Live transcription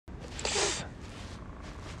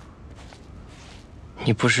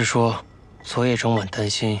你不是说昨夜整晚担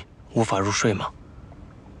心无法入睡吗？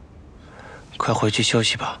快回去休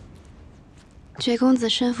息吧。绝公子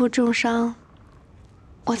身负重伤，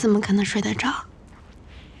我怎么可能睡得着？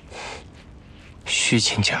虚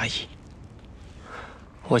情假意。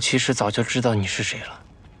我其实早就知道你是谁了。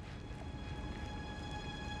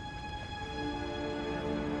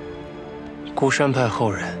孤山派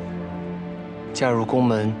后人，嫁入宫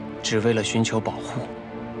门只为了寻求保护。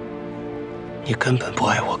你根本不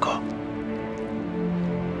爱我哥。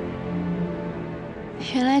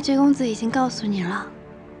原来绝公子已经告诉你了。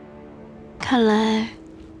看来，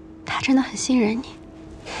他真的很信任你。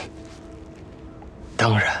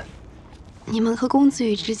当然。你们和公子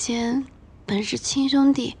羽之间本是亲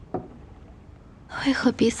兄弟，为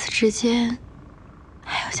何彼此之间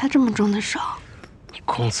还要下这么重的手？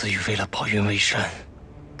公子羽为了保云为山，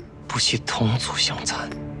不惜同族相残。